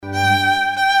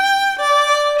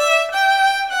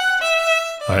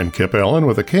I'm Kip Allen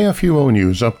with a KFUO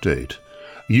News Update.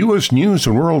 U.S. News &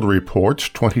 World Report's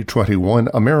 2021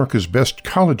 America's Best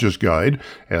Colleges Guide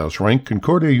has ranked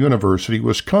Concordia University,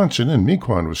 Wisconsin and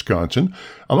Mequon, Wisconsin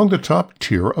among the top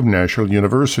tier of national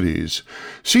universities.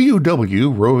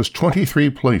 CUW rose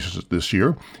 23 places this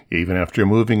year, even after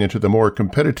moving into the more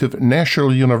competitive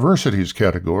National Universities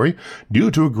category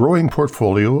due to a growing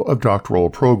portfolio of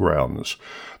doctoral programs.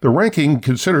 The ranking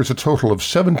considers a total of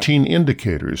 17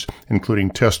 indicators, including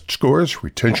test scores,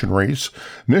 retention rates,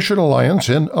 mission alliance,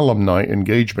 and alumni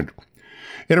engagement.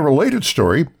 In a related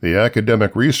story, the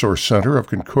Academic Resource Center of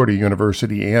Concordia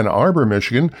University, Ann Arbor,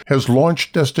 Michigan, has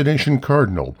launched Destination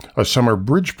Cardinal, a summer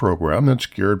bridge program that's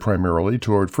geared primarily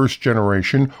toward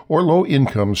first-generation or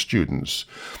low-income students.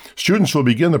 Students will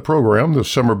begin the program the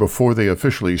summer before they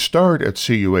officially start at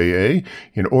CUAA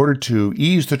in order to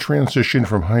ease the transition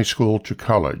from high school to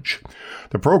college.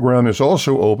 The program is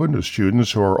also open to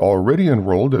students who are already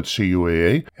enrolled at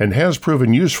CUAA and has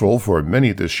proven useful for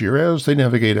many this year as they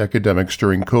navigate academics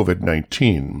during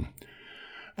COVID-19.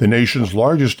 The nation's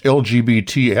largest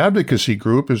LGBT advocacy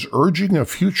group is urging a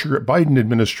future Biden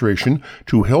administration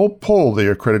to help pull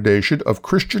the accreditation of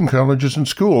Christian colleges and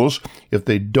schools if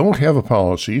they don't have a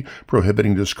policy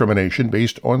prohibiting discrimination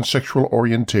based on sexual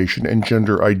orientation and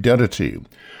gender identity.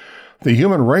 The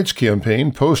Human Rights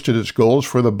Campaign posted its goals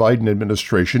for the Biden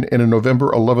administration in a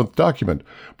November 11th document,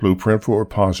 Blueprint for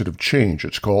Positive Change,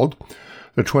 it's called.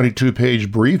 The 22-page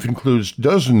brief includes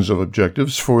dozens of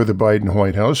objectives for the Biden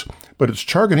White House, but its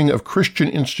targeting of Christian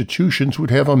institutions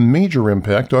would have a major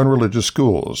impact on religious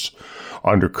schools.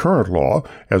 Under current law,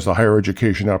 as the Higher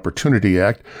Education Opportunity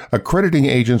Act, accrediting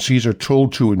agencies are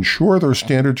told to ensure their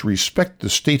standards respect the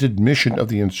stated mission of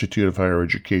the Institute of Higher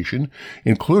Education,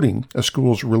 including a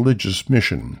school's religious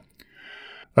mission.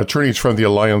 Attorneys from the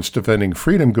Alliance Defending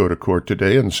Freedom go to court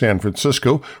today in San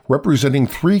Francisco, representing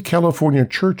 3 California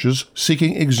churches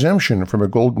seeking exemption from a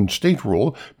Golden State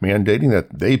rule mandating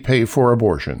that they pay for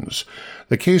abortions.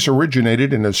 The case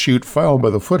originated in a suit filed by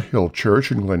the Foothill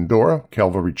Church in Glendora,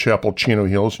 Calvary Chapel, Chino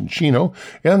Hills in Chino,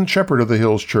 and Shepherd of the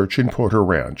Hills Church in Porter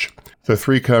Ranch. The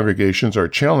 3 congregations are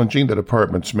challenging the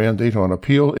department's mandate on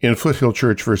appeal in Foothill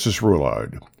Church v.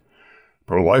 Roulard.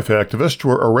 Pro-life activists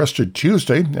were arrested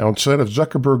Tuesday outside of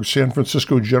Zuckerberg San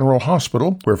Francisco General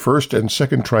Hospital, where first and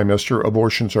second trimester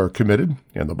abortions are committed,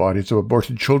 and the bodies of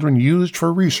aborted children used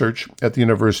for research at the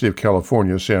University of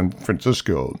California, San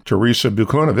Francisco. Teresa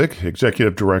Bukonovic,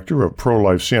 executive director of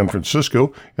Pro-Life San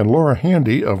Francisco, and Laura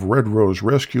Handy of Red Rose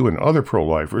Rescue and other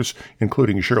pro-lifers,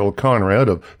 including Cheryl Conrad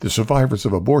of the Survivors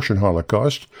of Abortion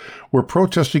Holocaust, were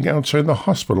protesting outside the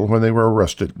hospital when they were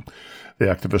arrested. The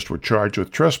activists were charged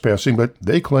with trespassing, but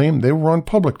they claim they were on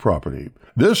public property.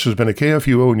 This has been a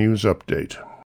KFUO News Update.